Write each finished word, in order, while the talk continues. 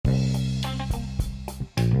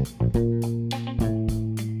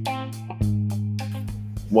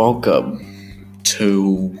Welcome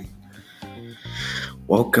to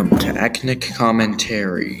Acnic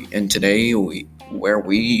Commentary, and today we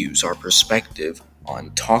use our perspective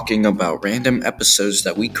on talking about random episodes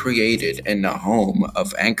that we created in the home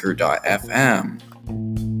of Anchor.fm.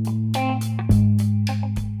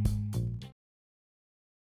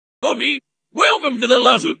 Welcome to the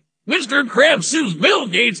lawsuit. Mr. Krabs sues Bill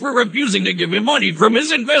Gates for refusing to give him money from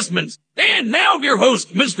his investments. And now your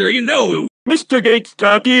host, Mr. You-Know-Who. Mr. Gates,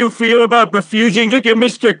 how do you feel about refusing to give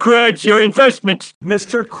Mr. Krabs your investments?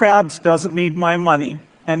 Mr. Krabs doesn't need my money.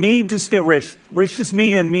 And me to stay rich. Rich is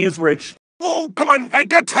me and me is rich. Oh, come on, I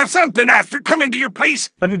got to have something after coming to your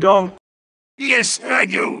place. But you don't. Yes, I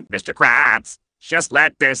do. Mr. Krabs, just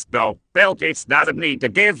let this go. Bill Gates doesn't need to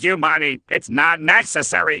give you money. It's not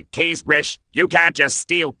necessary. He's rich. You can't just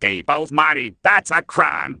steal people's money. That's a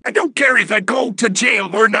crime. I don't care if I go to jail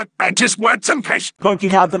or not. I just want some cash. Don't you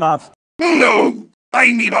have enough? No,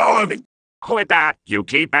 I need all of it. Quit that. You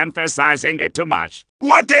keep emphasizing it too much.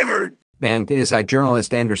 Whatever. Bank-Inside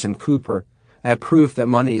journalist Anderson Cooper have proof that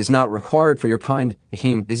money is not required for your kind.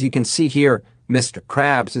 As you can see here, Mr.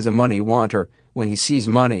 Krabs is a money wanter. When he sees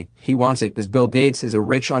money, he wants it because Bill Gates is a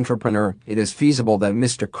rich entrepreneur. It is feasible that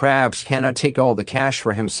Mr. Krabs cannot take all the cash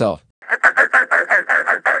for himself.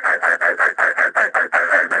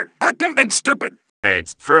 That's stupid.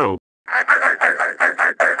 It's true.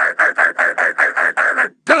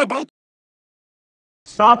 Double.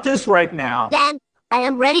 Stop this right now. Dan, I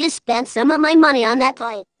am ready to spend some of my money on that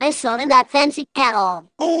toy I saw in that fancy catalog.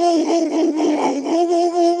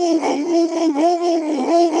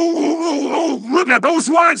 Look at those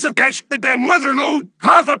wads of cash that their mother load.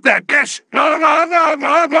 Half of that cash. No.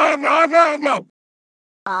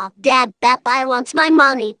 Dad, that guy wants my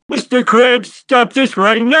money. Mr. Krabs, stop this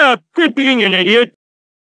right now. Quit being an idiot.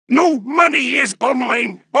 No money is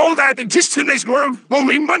mine. All that exists in this world.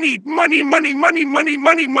 Only money.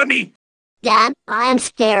 Dad, I am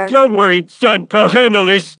scared. Don't worry, son. I'll handle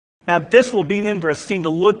this. Now this will be interesting to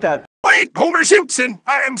look at. Wait, Homer Simpson,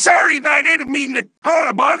 I am sorry that I didn't mean it. How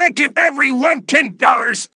about I give everyone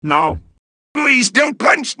 $10? No. Please don't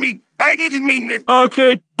punch me. I didn't mean it.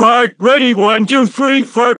 Okay, Bart, ready, 1, 2, 3,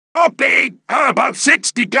 4. Okay, how about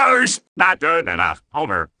 $60? Not good enough.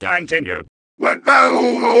 Homer, continue. What?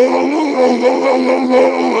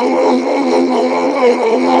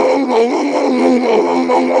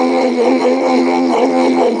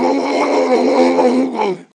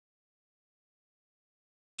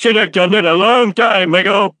 Should have done it a long time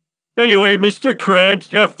ago. Anyway, Mr. Krabs,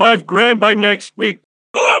 have $5,000 by next week.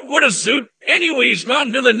 Oh, what a suit. Anyways,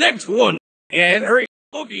 on to the next one. And hurry.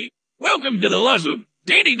 Okay, welcome to the lawsuit.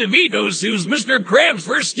 Danny DeVito sues Mr. Krabs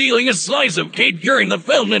for stealing a slice of cake during the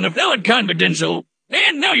filming of Ellen Confidential.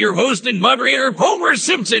 And now your host and moderator, Homer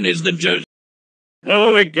Simpson, is the judge.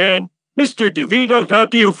 Hello again. Mr. DeVito, how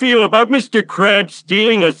do you feel about Mr. Krabs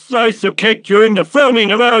stealing a slice of cake during the filming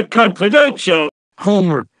of Ellen Confidential?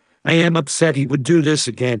 Homer, I am upset he would do this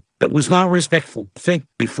again. That was not respectful. Think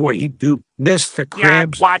before you do, Mr.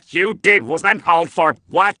 Krabs. Yeah, what you did was uncalled for.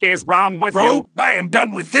 What is wrong with Bro, you? I am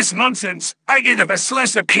done with this nonsense. I gave him a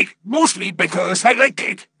slice of cake, mostly because I like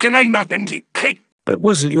cake. Can I not eat cake? But it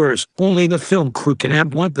wasn't yours. Only the film crew can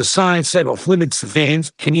have one. The sign said off limits to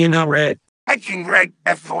fans. Can you not read? I can read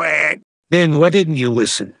F-word. Then why didn't you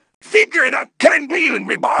listen? Figure it out. Can you and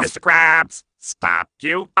me, boss? Mr. Krabs, stop.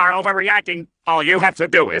 You are overreacting. All you have to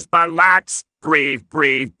do is relax. Breathe.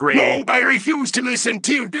 No, I refuse to listen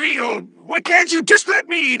to you, Dale. Why can't you just let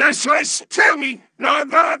me eat a slice? Tell me. No.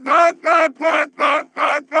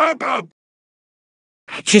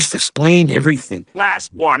 I just explained everything.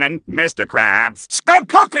 Last warning, Mr. Krabs. Stop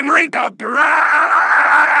talking right up.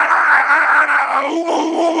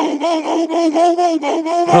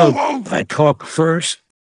 Oh, I talk first.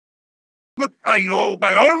 Look, I know,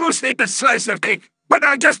 I almost ate a slice of cake, but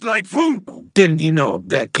I just like food. Didn't you know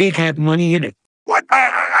that cake had money in it? What?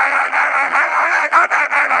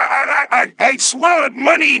 I swallowed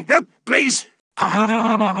money. Help, please.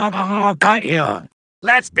 Got ya.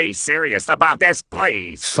 Let's be serious about this,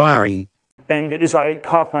 please. Sorry. Bank-Inside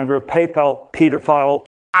co-founder of PayPal, Peter Thiel.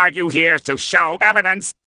 Are you here to show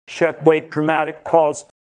evidence? Check, wait, dramatic pause.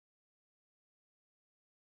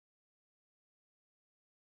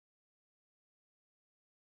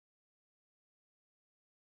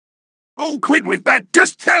 Oh, quit with that.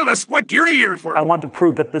 Just tell us what you're here for. I want to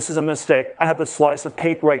prove that this is a mistake. I have a slice of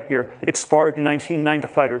cake right here. It expired in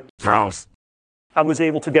 1995. Gross. I was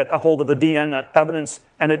able to get a hold of the DNA evidence,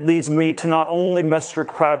 and it leads me to not only Mr.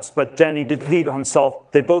 Krabs, but Danny DeVito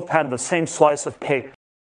himself. They both had the same slice of cake.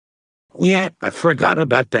 Yeah, I forgot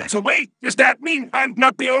about that. So wait, does that mean I'm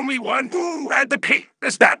not the only one who had the cake?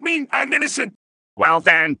 Does that mean I'm innocent? Well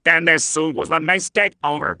then this suit was a mistake.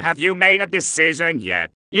 Over. Have you made a decision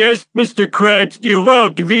yet? Yes, Mr. Krabs, you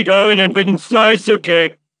love DeVito and been slice of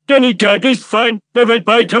cake. Anytime is fine. Have it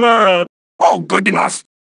by tomorrow. Oh, good enough.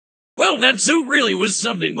 Well, that suit really was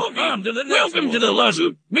something. Welcome to the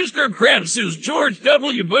lawsuit. Mr. Krabs sues George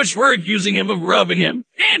W. Bush for accusing him of robbing him.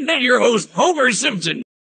 And now your host, Homer Simpson.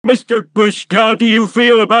 Mr. Bush, how do you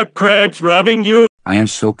feel about Krabs robbing you? I am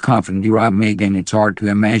so confident he robbed me again, it's hard to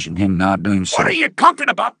imagine him not doing so. What are you talking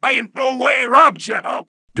about? I in no way robbed you.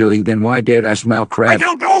 Billy, then why did I smell I crab?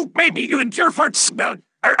 don't know. Maybe you and your farts smell.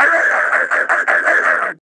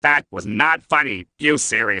 That was not funny. You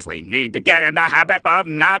seriously need to get in the habit of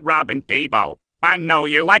not robbing people. I know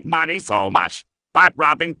you like money so much, but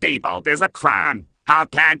robbing people is a crime. How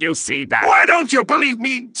can't you see that? Why don't you believe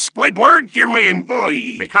me, Squidward, you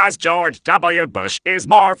employee? Because George W. Bush is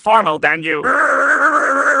more formal than you.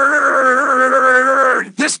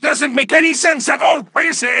 This doesn't make any sense at all. What are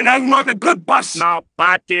you saying? I'm not a good boss. No,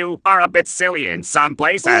 but you are a bit silly in some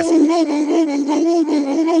places.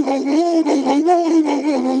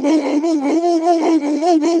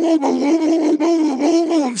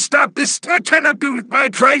 Stop this. I cannot do it. I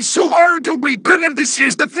try so hard to be good, and this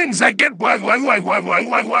is the things I get. What?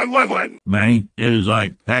 Manny, it is I,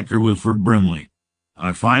 Packer Wilford Brimley.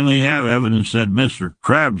 I finally have evidence that Mr.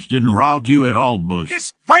 Krabs didn't rob you at all, Bush.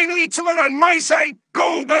 Yes, finally it's on my side.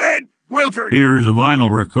 Go ahead, Wilford. Here's a vinyl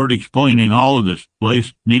record explaining all of this.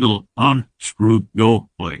 Place, needle, unscrew, go,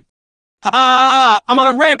 play. I'm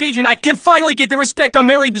on a rampage and I can finally get the respect I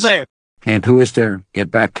married deserve. And who is there?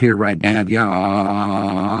 Get back here right now,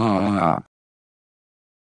 yeah.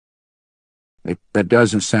 That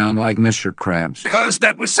doesn't sound like Mr. Krabs. Because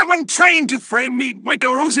that was someone trying to frame me.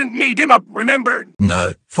 Michael Rosen made him up, remember?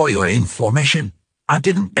 No, for your information, I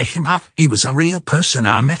didn't make him up. He was a real person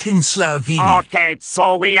I met in Slovenia. Okay,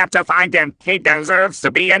 so we have to find him. He deserves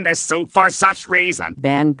to be in this suit for such reason.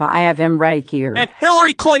 Ben, I have him right here. And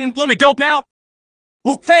Hillary Clinton, let me go now.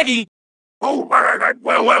 Oh, Peggy. Oh,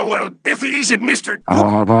 well, if it isn't Mr.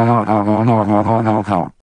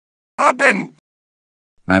 Ben.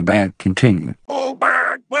 My bad, continue. Oh,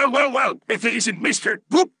 well, if it isn't Mr.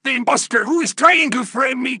 Whoop the imposter who is trying to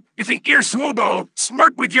frame me, you think you're so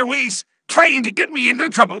smart with your ways, trying to get me into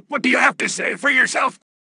trouble. What do you have to say for yourself?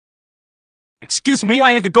 Excuse me,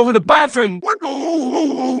 I had to go to the bathroom.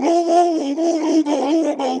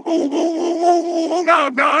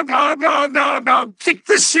 No. Take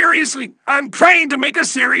this seriously. I'm trying to make a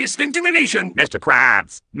serious intimidation. Mr.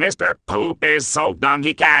 Krabs, Mr. Poop is so dumb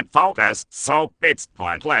he can't focus, so it's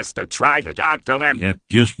pointless to try to talk to him. Yep,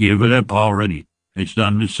 just give it up already. It's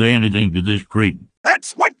done to say anything to this Creighton.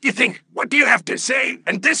 That's what you think. What do you have to say?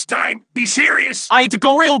 And this time, be serious. I had to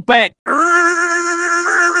go real bad.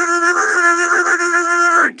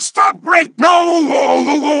 Stop right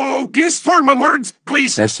now! Just for my words,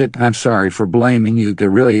 please. That's it. I'm sorry for blaming you. There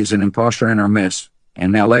really is an imposter in our midst.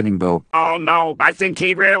 And now let him go. Oh no, I think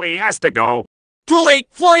he really has to go. Too late,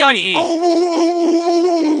 fly on E.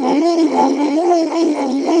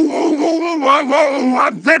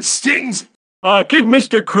 That stings. Give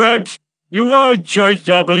Mr. Krabs. You are George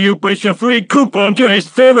W. Bush a free coupon to his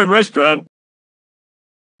favorite restaurant.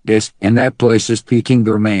 Yes, and that place is Peking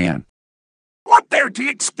Gourmand. What, they're too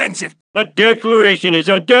expensive? A declaration is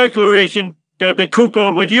a declaration. Have the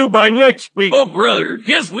coupon with you by next week. Oh, brother,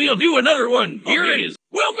 yes, we'll do another one. Here it is.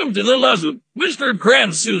 Welcome to the lawsuit. Mr.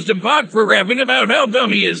 Krabs sues DePac for rapping about how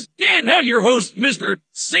dumb he is. And now your host, Mr.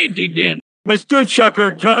 Safety Dan. Mr.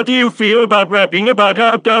 Chucker, how do you feel about rapping about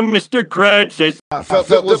how dumb Mr. Krabs is? I felt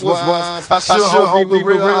that was wise. I sure hope we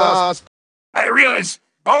realized. I realize.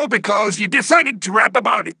 All because you decided to rap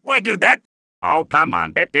about it. Why do that? Oh, come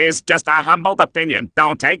on. It is just a humble opinion.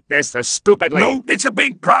 Don't take this as stupidly. No, it's a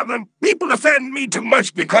big problem. People offend me too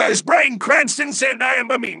much because Bryan Cranston said I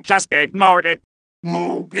am a meme. Just ignored it.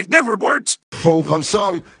 No, it never works. Oh, I'm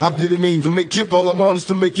sorry. I didn't mean to make you all I wanted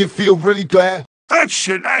to make you feel really bad. How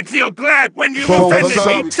should I feel glad when you Oh, I'm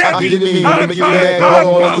offended sorry. me? I didn't mean to make you mad. All I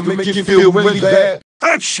wanted to make you feel really bad.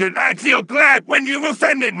 How should I feel glad when you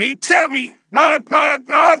offended me? Tell me. No.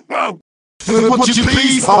 Would you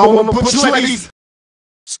please? I want to put you at ease.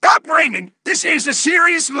 Stop raining. This is a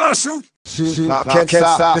serious lawsuit. I can't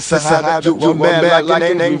stop. This is how I do it, man, like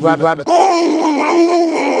an angry rabbit.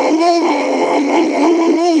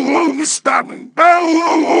 Stop.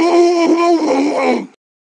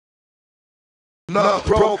 No,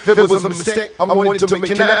 bro, if it was a mistake, I wanted to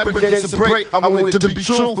make an application break. I wanted to be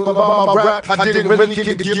truthful about my rap. I didn't really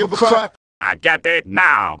give a crap. I get it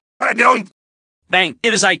now. I don't. Bang,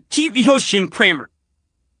 it is like TV host Jim Cramer.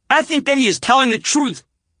 I think that he is telling the truth.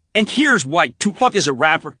 And here's why. Tupac is a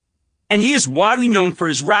rapper. And he is widely known for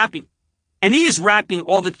his rapping. And he is rapping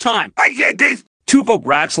all the time. I get this. Tupac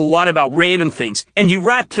raps a lot about random things. And he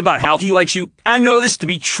rapped about how he likes you. I know this to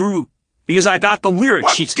be true. Because I got the lyric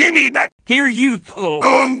sheets. Give me that. Here you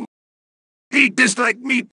go. He disliked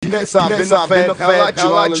me. Yes, I've been a fan. I like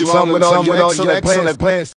you on your excellent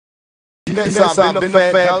plans. Yes, I've been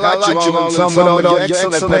a fan. I like you on your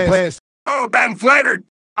excellent plans. Oh, I'm flattered.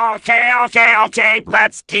 Okay.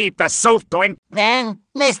 Let's keep the soup going. Then,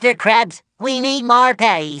 Mr. Krabs, we need more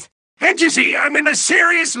pays. Can't you see I'm in a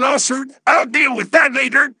serious lawsuit? I'll deal with that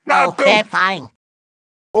later. Now Okay, go. fine.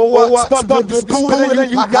 Oh, what? SpongeBob is cooler than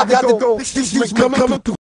you. I got to go. Excuse me, coming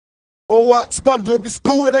through. Oh, what? SpongeBob is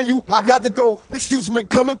cooler than you. I got to go. Excuse me,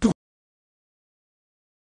 coming through.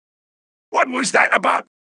 What was that about?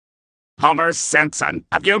 Homer Simpson,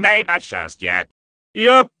 have you made a just yet?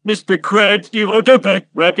 Yup, Mr. Krabs, you wrote a book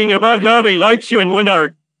rapping about how he likes you in one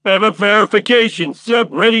art. I have a verification sub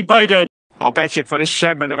ready by then. I'll bet you for the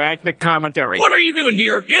segment of Acme Commentary. What are you doing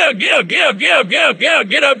here? Get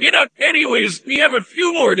up. Anyways, we have a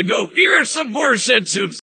few more to go. Here are some more said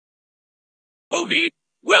suits. Okay,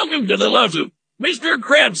 welcome to the lawsuit. Mr.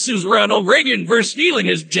 Krabs sues Ronald Reagan for stealing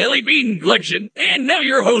his jelly bean collection. And now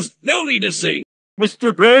your host, no need to say.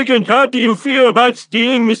 Mr. Reagan, how do you feel about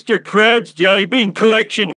stealing Mr. Krabs' jelly bean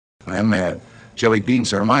collection? I'm mad. Jelly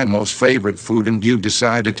beans are my most favorite food and you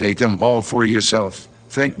decide to take them all for yourself.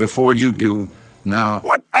 Think before you do. Now.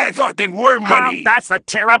 What? I thought they were money. Oh, that's a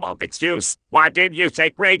terrible excuse. Why didn't you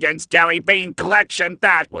take Reagan's jelly bean collection?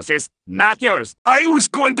 That was his, not yours. I was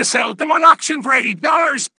going to sell them on auction for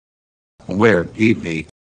 $80. Where? Eat me.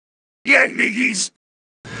 Yeah, niggies.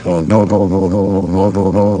 Oh no.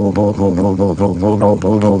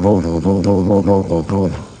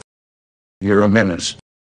 You're a menace.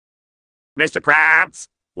 Mr. Krabs,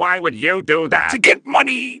 why would you do that? To get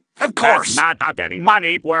money, of course. That's not how getting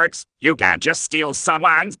money works. You can't just steal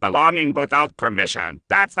someone's belonging without permission.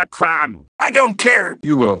 That's a crime. I don't care.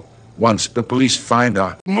 You will, once the police find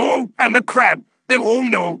out. Mo and the crab, they all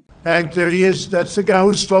know. And there he is. That's the guy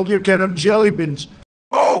who stole your can of jelly beans.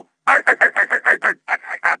 Oh,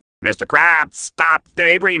 Mr. Krabs, stop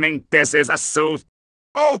daydreaming. This is a suit.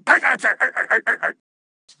 Oh,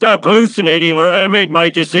 Stop hallucinating or I made my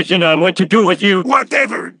decision on what to do with you.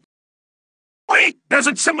 whatever. Wait,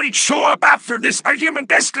 doesn't somebody show up after this argument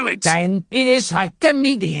escalates? Then it is a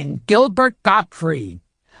comedian, Gilbert Gottfried.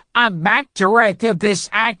 I'm back to write this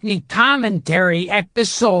Acme Commentary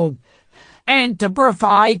episode. And to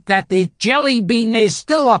provide that the jelly bean is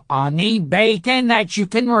still up on eBay and that you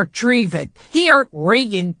can retrieve it. Here,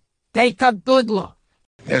 Reagan, take a good look.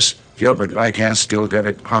 Yes, Gilbert, I can still get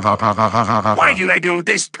it. Why did I do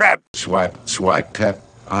this, crap? Swipe, tap.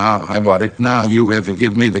 I want it now. You have to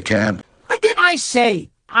give me the can. What did I say?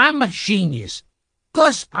 I'm a genius.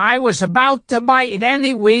 Plus, I was about to buy it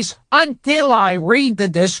anyways until I read the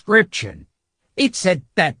description. It said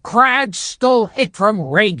that Krabs stole it from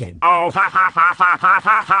Reagan. Oh, ha.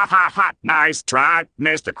 Nice try,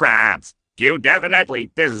 Mr. Krabs. You definitely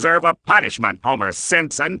deserve a punishment, Homer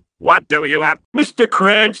Simpson. What do you have? Mr.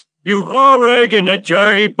 Krabs, you owe Reagan a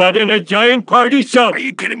cherry butt and a giant party sub. Are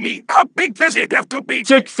you kidding me? How big does it have to be?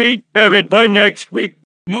 6 feet, have it by next week.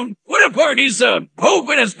 What a party sub!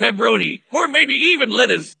 Hoping it's pepperoni, or maybe even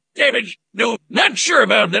lettuce. Damage. No, not sure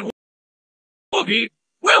about that. Okay,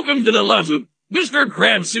 welcome to the lawsuit. Mr.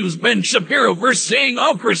 Krabs sues Ben Shapiro for saying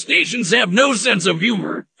all crustaceans have no sense of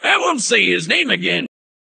humor. I won't say his name again.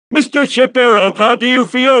 Mr. Shapiro, how do you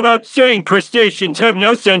feel about saying crustaceans have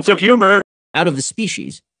no sense of humor? Out of the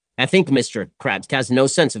species, I think Mr. Krabs has no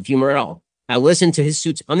sense of humor at all. I listened to his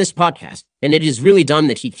suits on this podcast, and it is really dumb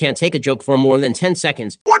that he can't take a joke for more than 10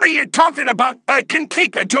 seconds. What are you talking about? I can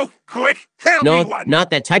take a joke. Quick, tell me one. Not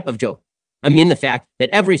that type of joke. I mean the fact that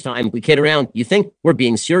every time we kid around, you think we're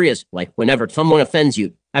being serious, like whenever someone offends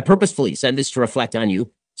you. I purposefully said this to reflect on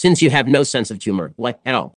you, since you have no sense of humor, like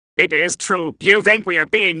at all. It is true. You think we are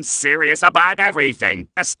being serious about everything,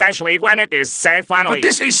 especially when it is said funny. But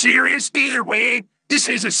this is serious either way. This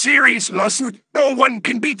is a serious lawsuit. No one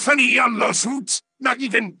can be funny on lawsuits. Not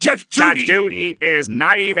even Judge Judy. Judge Judy is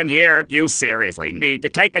not even here. You seriously need to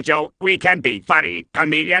take a joke. We can be funny.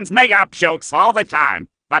 Comedians make up jokes all the time,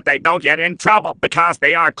 but they don't get in trouble because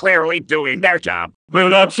they are clearly doing their job.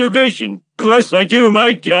 Good observation. Plus, I do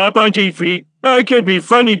my job on TV. I can be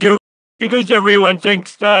funny too, because everyone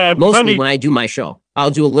thinks I'm Mostly funny. when I do my show, I'll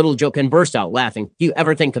do a little joke and burst out laughing. Do you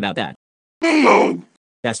ever think about that? No.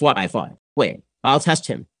 That's what I thought. Wait, I'll test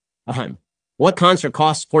him. What concert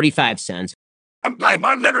costs 45 cents? I'm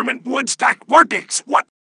on Letterman Woodstock Vortex. What?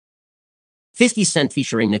 50 Cent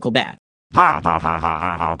featuring Nickelback. Ha ha ha ha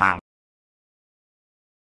ha ha.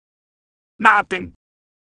 Nothing.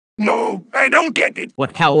 No, I don't get it.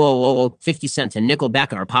 What? How? 50 Cent and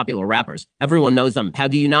Nickelback are popular rappers. Everyone knows them. How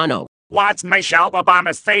do you not know? What's Michelle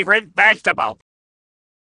Obama's favorite vegetable?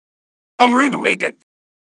 Arugulated.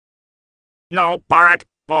 No, Bart.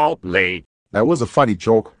 Lee. That was a funny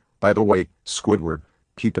joke, by the way, Squidward.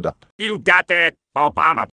 Keep it up. You got it,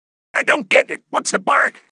 Obama. I don't get it. What's a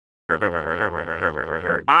bark? How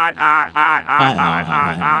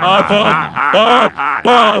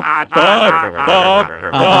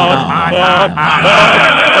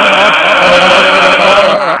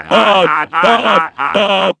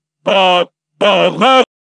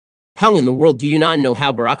in the world do you not know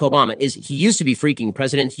how Barack Obama is? He used to be freaking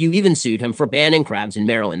president. You even sued him for banning crabs in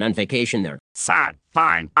Maryland on vacation there. Sad,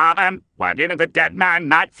 fine. Why didn't the dead man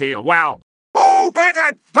not feel well? Oh,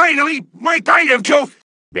 that finally, my kind of joke.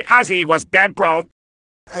 Because he was dead, bro.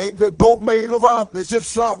 Ain't the boat made of rap? It's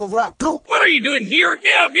just sort of rap too. What are you doing here?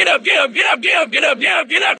 Get up, get up, get up, get up, get up, get up, get up,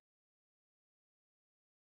 get up.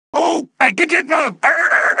 Oh, I get it now.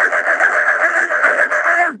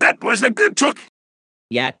 That was a good joke.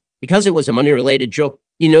 Yeah, because it was a money-related joke,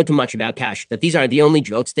 you know too much about cash, that these are the only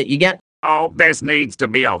jokes that you get. Oh, this needs to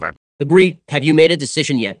be over. Agreed. Have you made a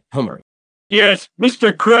decision yet, Homer? Yes,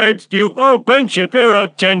 Mr. Krabs, you all bunch of pair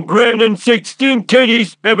of 10 grand and 16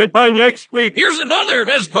 titties. Have it by next week. Here's another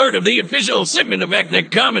as part of the official segment of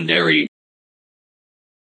ethnic commentary.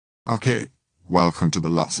 Okay, welcome to the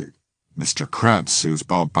lawsuit. Mr. Krabs sues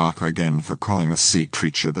Bob Barker again for calling a sea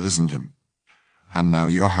creature that isn't him. And now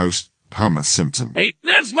your host, Homer Simpson. Hey,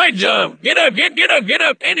 that's my job. Get up, get up, get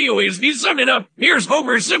up. Anyways, you sum it up. Here's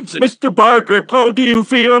Homer Simpson. Mr. Barker, how do you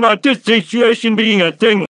feel about this situation being a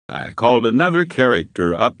thing? I called another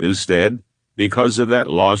character up instead because of that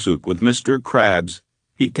lawsuit with Mr. Krabs.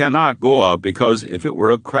 He cannot go up because if it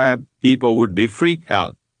were a crab, people would be freaked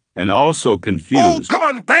out and also confused. Oh,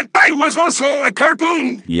 come on, that guy was also a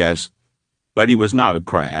cartoon. Yes, but he was not a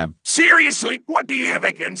crab. Seriously, what do you have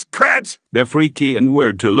against crabs? They're freaky and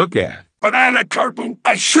weird to look at. But I'm a cartoon.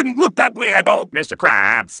 I shouldn't look that way at all. Mr.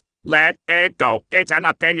 Krabs, let it go. It's an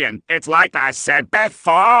opinion. It's like I said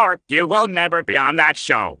before. You will never be on that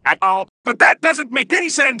show at all. But that doesn't make any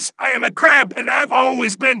sense. I am a crab, and I've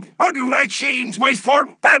always been. How do I change my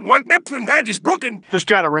form? That one Neptune head is broken. Just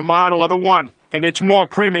got a remodel of the one, and it's more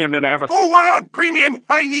premium than ever. Oh, wow, premium.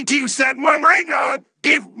 I need to use that one right now.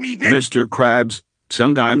 Give me that. Mr. Krabs,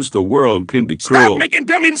 sometimes the world can be cruel. Stop making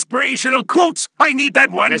dumb inspirational quotes. I need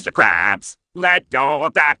that one. Mr. Krabs, let go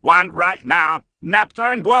of that one right now.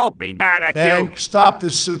 Neptune will be mad at you. And stop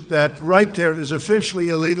this suit. That right there is officially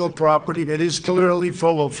illegal property that is clearly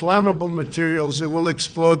full of flammable materials that will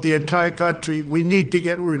explode the entire country. We need to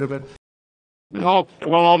get rid of it. No,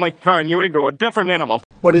 well, I'll make turn you into a different animal.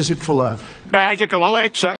 What is it full of? Magical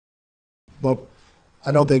elixir. Well,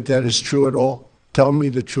 I don't think that is true at all. Tell me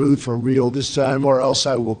the truth for real this time, or else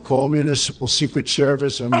I will call Municipal Secret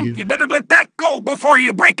Service on you. You better let that go before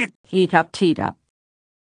you break it. Heat up, teat up.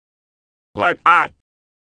 Like hot.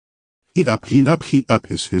 Heat up, heat up, heat up,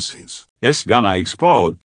 hiss. It's gonna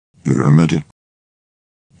explode. Pyramid.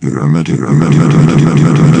 That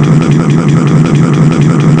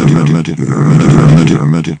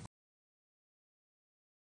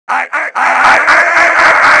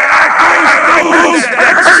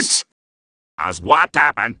hurts. As what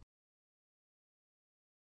happened?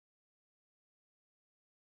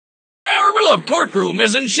 Our beloved courtroom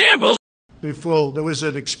is in shambles. Before there was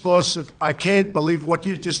an explosive. I can't believe what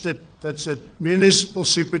you just did. That's it. Municipal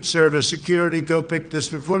Secret Service security. Go pick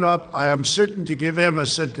this one up. I am certain to give him a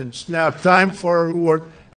sentence. Now, time for a reward.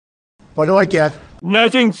 What do I get?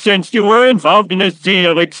 Nothing, since you were involved in a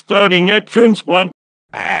deal exploding entrance one.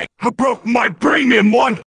 I broke my premium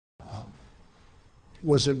one.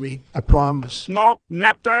 Was it me? I promise. No,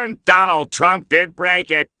 Neptune. Donald Trump did break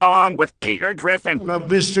it, along with Peter Griffin. Well,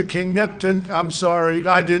 Mr. King Neptune, I'm sorry.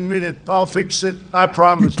 I didn't mean it. I'll fix it. I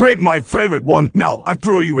promise. You break my favorite one. Now, I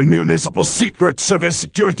throw you in Municipal Secret Service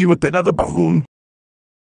security with another buffoon.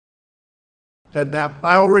 And now,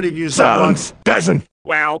 I already used that one. Silence, doesn't.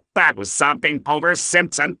 Well, that was something, Homer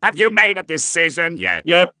Simpson. Have you made a decision yet?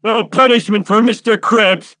 Yep, well, punishment for Mr.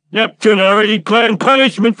 Krabs. Neptune already planned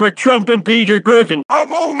punishment for Trump and Peter Griffin.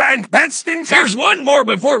 Oh, man, that's There's one more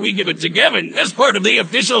before we give it to Kevin, as part of the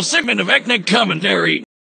official segment of ethnic commentary.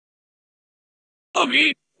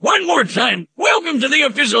 Okay, one more time. Welcome to the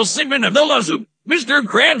official segment of the lawsuit. Mr.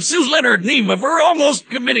 Krabs sues Leonard Nimoy for almost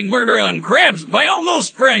committing murder on Krabs by almost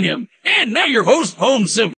spraying him. And now your host,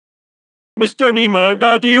 Holmes Simpson. Mr. Nemo,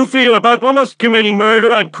 how do you feel about almost committing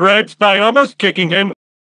murder on Krabs by almost kicking him?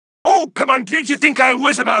 Oh, come on, did you think I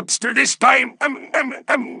was a mobster this time?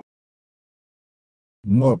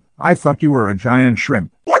 Look, I thought you were a giant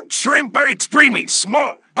shrimp. What shrimp are extremely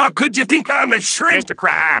small? How could you think I'm a shrimp? Mr.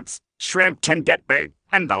 Krabs, shrimp can get big,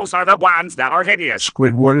 and those are the ones that are hideous.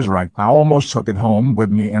 Squidward is right. I almost took it home with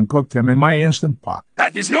me and cooked him in my Instant Pot.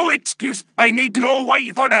 That is no excuse. I need to know why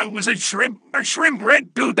you thought I was a shrimp. A shrimp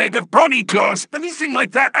red dude, they have brawny claws. Anything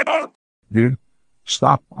like that, I don't... Dude,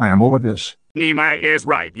 stop. I am over this. Nima is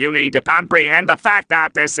right. You need to comprehend the fact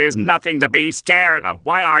that this is nothing to be scared of.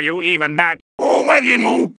 Why are you even mad? Oh, well, you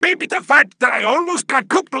know, maybe the fact that I almost got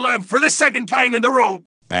cooked alive for the second time in the row.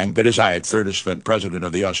 And but as I had third been president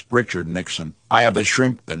of the US, Richard Nixon, I have the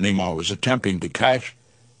shrimp that Nemo was attempting to catch.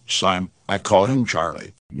 Sime, I call him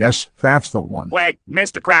Charlie. Yes, that's the one. Wait,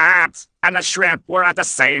 Mr. Krabs and the shrimp were at the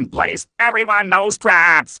same place. Everyone knows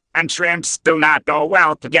crabs and shrimps do not go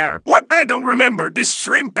well together. What? I don't remember this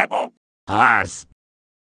shrimp at all. Us.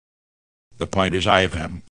 The point is I have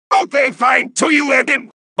him. Okay, fine, so you had him.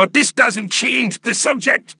 But this doesn't change the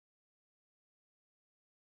subject.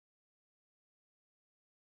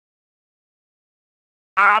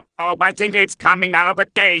 Oh, I think it's coming out of the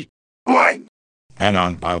gate. What? Hang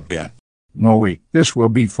on, I'll bet. No, wait. This will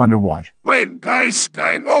be fun to watch. Wait, guys.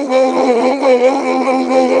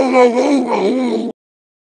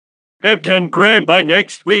 Captain Crab by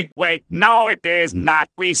next week. Wait, no it is not.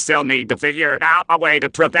 We still need to figure out a way to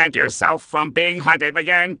prevent yourself from being hunted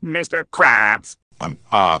again, Mr. Krabs.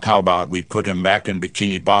 How about we put him back in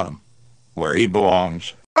Bikini Bottom, where he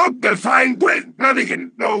belongs? Okay, fine, wait, not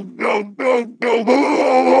again. No.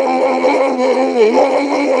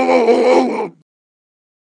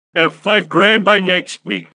 Have $5 by next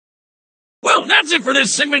week. Well, that's it for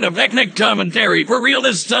this segment of ethnic commentary. For real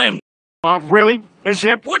this time. Really? Is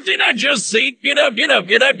it? What did I just say? Get up, get up,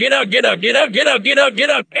 get up, get up, get up, get up, get up, get up, get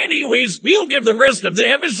up. Anyways, we'll give the rest of the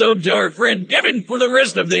episode to our friend Kevin for the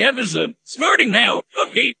rest of the episode. Starting now.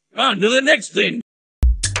 Okay, on to the next thing.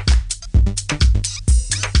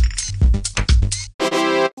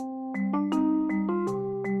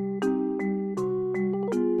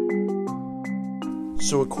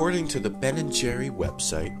 So according to the Ben & Jerry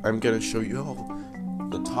website, I'm going to show you all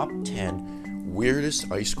the top 10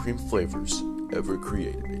 weirdest ice cream flavors ever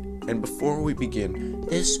created. And before we begin,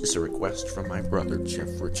 this is a request from my brother Jeff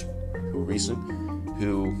Ritchie,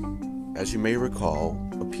 who, as you may recall,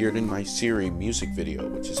 appeared in my Siri music video,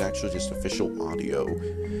 which is actually just official audio.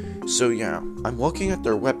 So yeah, I'm looking at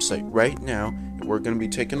their website right now, and we're going to be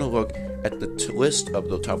taking a look at the list of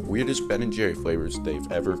the top weirdest Ben & Jerry flavors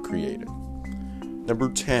they've ever created. Number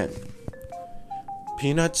 10.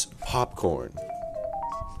 Peanuts Popcorn.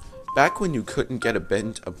 Back when you couldn't get a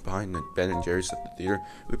pint of Ben & Jerry's at the theater,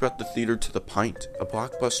 we brought the theater to the pint. A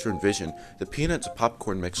blockbuster envisioned the Peanuts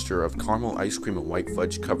Popcorn mixture of caramel ice cream and white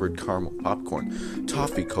fudge covered caramel popcorn,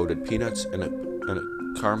 toffee coated peanuts, and a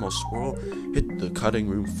caramel swirl hit the cutting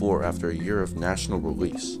room floor after a year of national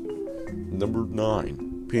release. Number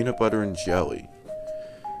 9. Peanut butter and jelly.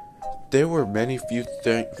 There were very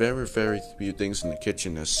few things in the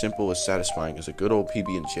kitchen as simple as satisfying as a good old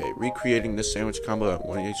PB&J. Recreating this sandwich combo at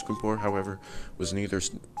one ice cream pour, however, was neither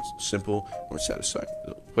simple nor satisfying.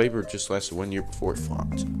 The flavor just lasted 1 year before it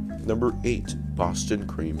flopped. Number 8, Boston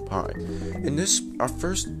cream pie. In this,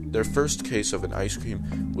 their first case of an ice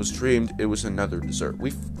cream was dreamed it was another dessert.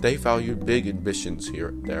 They valued big ambitions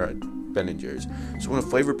there at Ben & Jerry's. So when a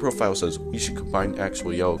flavor profile says you should combine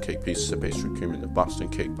actual yellow cake pieces of pastry cream and the Boston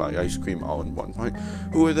cake pie ice cream all in one pint,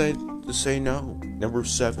 who are they to say no? Number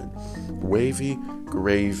 7, Wavy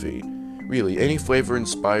Gravy. Really, any flavor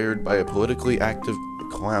inspired by a politically active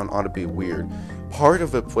clown ought to be weird. Part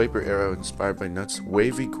of a flavor era inspired by nuts,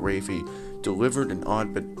 Wavy Gravy delivered an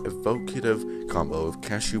odd but evocative combo of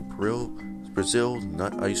cashew Brazil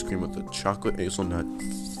nut ice cream with a chocolate hazelnut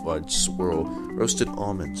fudge swirl, roasted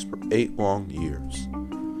almonds for 8 long years.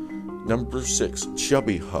 Number 6,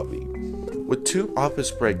 Chubby Hubby. With 2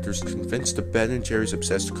 office breakers convinced a Ben & Jerry's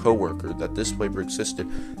obsessed co-worker that this flavor existed,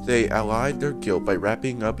 they allied their guilt by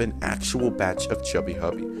wrapping up an actual batch of Chubby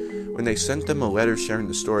Hubby. When they sent them a letter sharing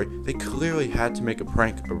the story, they clearly had to make a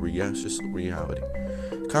prank a reality.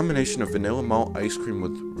 Combination of vanilla malt ice cream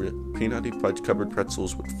with peanutty fudge covered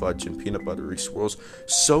pretzels with fudge and peanut buttery swirls,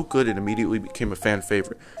 so good it immediately became a fan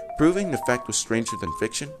favorite. Proving the fact was stranger than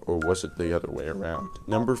fiction, or was it the other way around?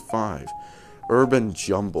 Number 5, Urban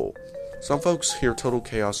Jumble. Some folks hear total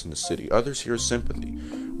chaos in the city, others hear sympathy.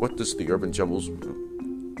 Where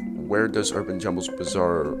does Urban Jumble's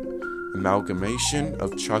bizarre amalgamation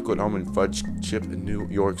of chocolate almond fudge chip in New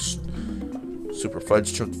York's Super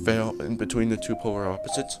Fudge Chunk fail in between the two polar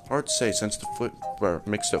opposites? Hard to say since the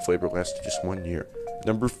mixed up flavor lasted just 1 year.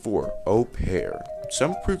 Number 4, Au Pair.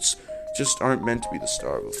 Some fruits just aren't meant to be the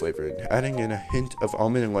star of a flavor, and adding in a hint of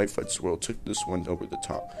almond and light fudge swirl took this one over the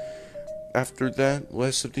top. After that,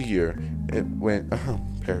 less of the year, it went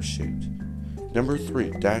pear-shaped. Number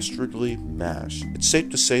 3, Dastardly Mash. It's safe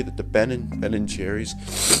to say that the Ben & Jerry's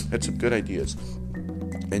had some good ideas,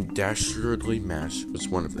 and Dastardly Mash was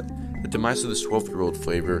one of them. The demise of this 12-year-old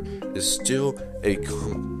flavor is still a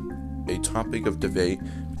topic of debate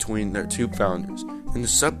between their two founders, and the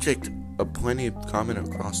subject of plenty of comment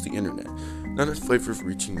across the internet. Another flavor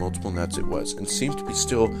reaching multiple nuts it was, and seemed to be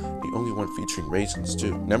still the only one featuring raisins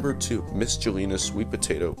too. Number 2, Miss Jelena Sweet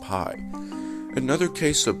Potato Pie. Another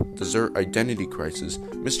case of dessert identity crisis.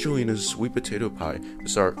 Miss Jelena's Sweet Potato Pie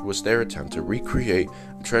was their attempt to recreate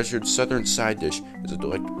a treasured southern side dish as a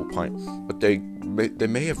delectable pint, but they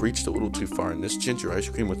may have reached a little too far, and this ginger ice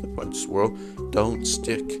cream with a fudge swirl don't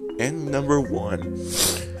stick. And number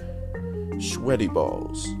 1, Sweaty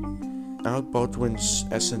Balls. Alec Baldwin's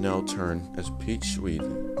SNL turn as Pete Sweetie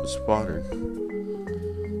was spotted,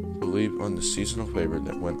 believed on the seasonal flavor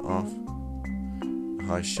that went off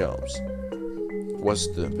high shelves. Was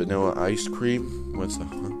the vanilla ice cream with a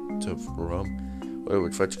hint of rum, or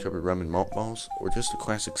with fudge covered rum and malt balls, or just a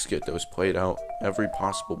classic skit that was played out every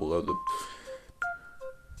possible below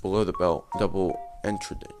the belt double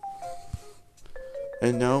entry?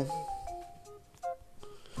 And no.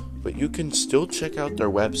 But you can still check out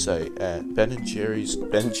their website at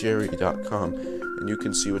benandjerry.com, and you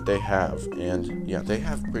can see what they have. And yeah, they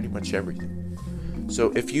have pretty much everything.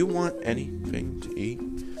 So if you want anything to eat,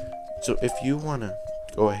 so if you want to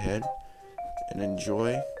go ahead and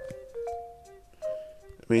enjoy,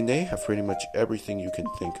 they have pretty much everything you can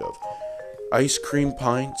think of. Ice cream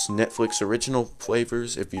pints, Netflix original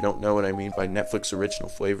flavors. If you don't know what I mean by Netflix original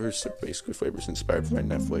flavors, they're basically flavors inspired by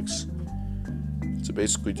Netflix. So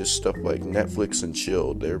basically just stuff like Netflix and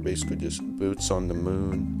chilled. They're basically just Boots on the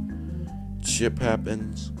Moon, Chip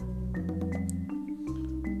Happens,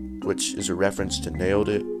 which is a reference to Nailed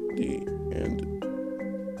It, and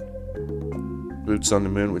Boots on the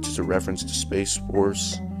Moon, which is a reference to Space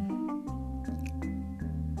Force,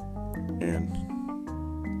 and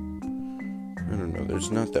I don't know,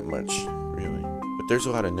 there's not that much, really, but there's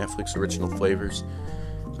a lot of Netflix original flavors.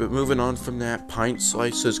 But moving on from that, pint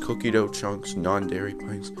slices, cookie dough chunks, non-dairy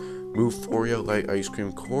pints, Muforia light ice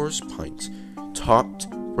cream, Coors pints, topped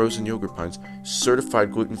frozen yogurt pints,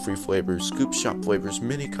 certified gluten-free flavors, scoop shop flavors,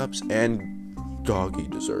 mini cups, and doggy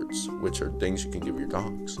desserts, which are things you can give your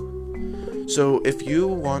dogs. So if you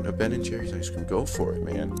want a Ben & Jerry's ice cream, go for it,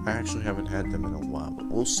 man. I actually haven't had them in a while, but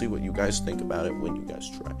we'll see what you guys think about it when you guys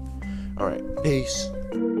try. Alright, peace.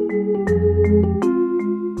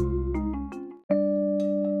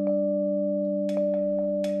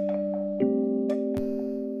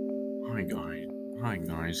 Hi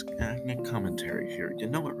guys, Acne Commentary here. You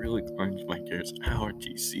know what really grinds my gears?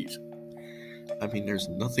 Allergy season. There's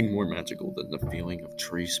nothing more magical than the feeling of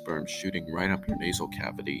tree sperm shooting right up your nasal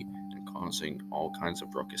cavity and causing all kinds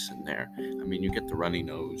of ruckus in there. You get the runny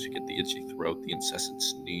nose, you get the itchy throat, the incessant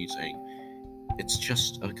sneezing. It's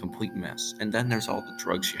just a complete mess. And then there's all the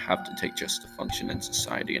drugs you have to take just to function in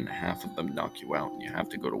society, and half of them knock you out and you have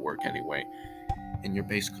to go to work anyway. And you're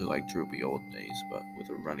basically like droopy old days, but with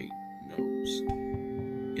a runny nose.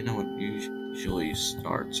 It usually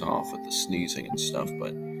starts off with the sneezing and stuff,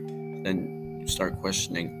 but then you start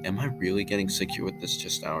questioning, am I really getting sick here with this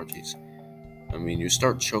just allergies? You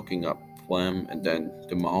start choking up phlegm and then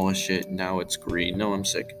demolish it, now it's green, no, I'm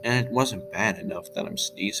sick. And it wasn't bad enough that I'm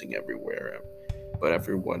sneezing everywhere, but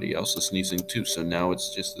everybody else is sneezing too, so now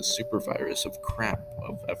it's just the super virus of crap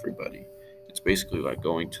of everybody. It's basically like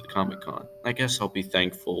going to the Comic-Con. I guess I'll be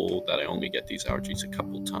thankful that I only get these allergies a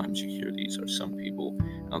couple times. You hear these are some people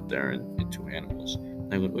out there into animals.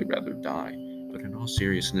 I would literally rather die. But in all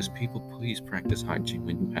seriousness, people, please practice hygiene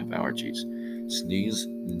when you have allergies. Sneeze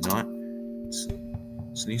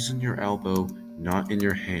in your elbow, not in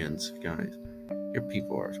your hands, guys. Your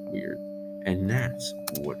people are weird. And that's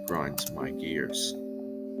what grinds my gears.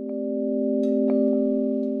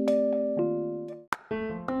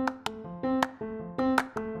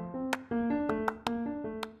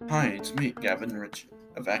 Hi, it's me, Gavin Rich,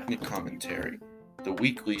 of Acne Commentary, the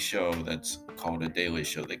weekly show that's called a daily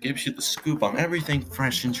show that gives you the scoop on everything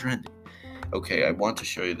fresh and trendy. Okay, I want to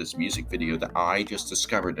show you this music video that I just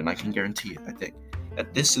discovered, and I can guarantee it, I think,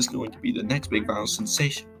 that this is going to be the next big viral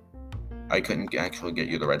sensation. I couldn't actually get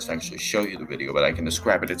you the rights to actually show you the video, but I can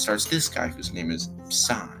describe it. It stars this guy whose name is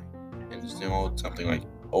Psy, and it's something like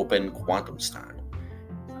Open Quantum Style.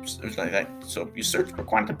 it's like that. So if you search for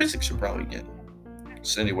quantum physics, you'll probably get it.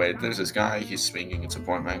 So anyway, there's this guy, he's speaking in some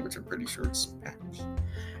foreign language, I'm pretty sure it's Spanish.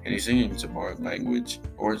 And he's singing some foreign language,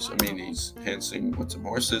 he's dancing with some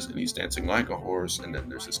horses, and he's dancing like a horse, and then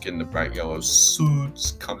there's this kid in the bright yellow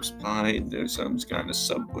suits comes by, and there's some kind of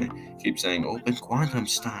subway, keeps saying, open quantum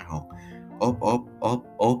style.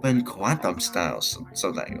 Open quantum style.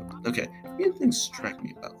 So that, okay, a few things strike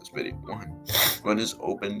me about this video. One, what is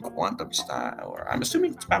open quantum style? Or I'm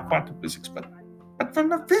assuming it's about quantum physics, but from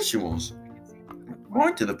the visuals,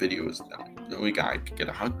 more to the video is that the only guy could get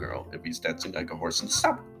a hot girl if he's dancing like a horse in the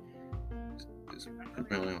subway. Is it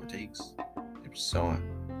really all it takes? If so,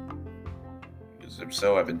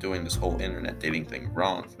 I've been doing this whole internet dating thing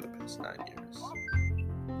wrong for the past 9 years.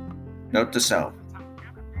 Note to self.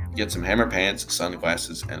 Get some hammer pants,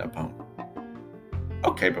 sunglasses, and a bone.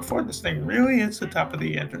 Okay, before this thing really hits the top of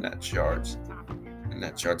the internet charts,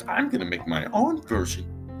 I'm gonna make my own version,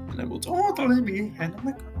 and it will totally be ahead of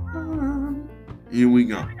the curve. Here we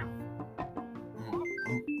go.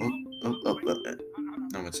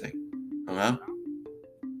 No, let's see. Hello?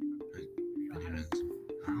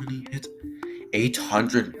 How many hits?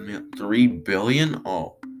 803 billion?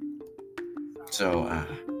 Oh. So,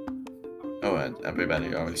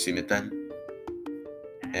 everybody already seen it then?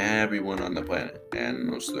 Everyone on the planet, and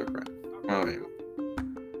most of their friends. Okay.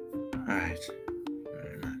 Alright.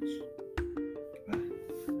 Very much.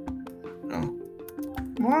 Oh.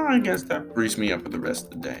 Well, I guess that brings me up for the rest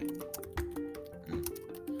of the day.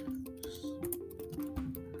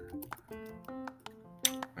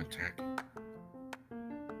 Attack.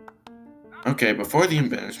 Okay, before the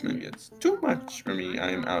embarrassment gets too much for me,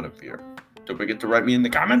 I am out of here. Don't forget to write me in the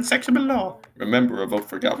comments section below. Remember, a vote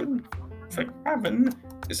for Calvin. For Calvin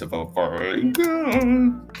is a vote for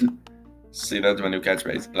God. See, that's my new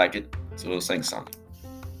catchphrase. Like it? It's a little sing-song.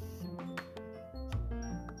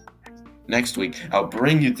 Next week, I'll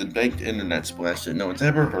bring you the baked internet splash that no one's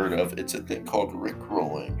ever heard of. It's a thing called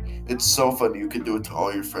Rickrolling. It's so funny, you can do it to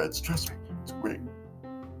all your friends. Trust me, it's great.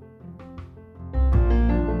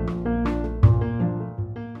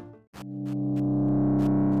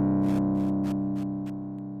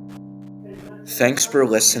 Thanks for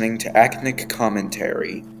listening to Acnic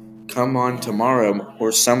Commentary. Come on tomorrow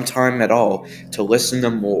or sometime at all to listen to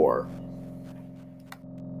more.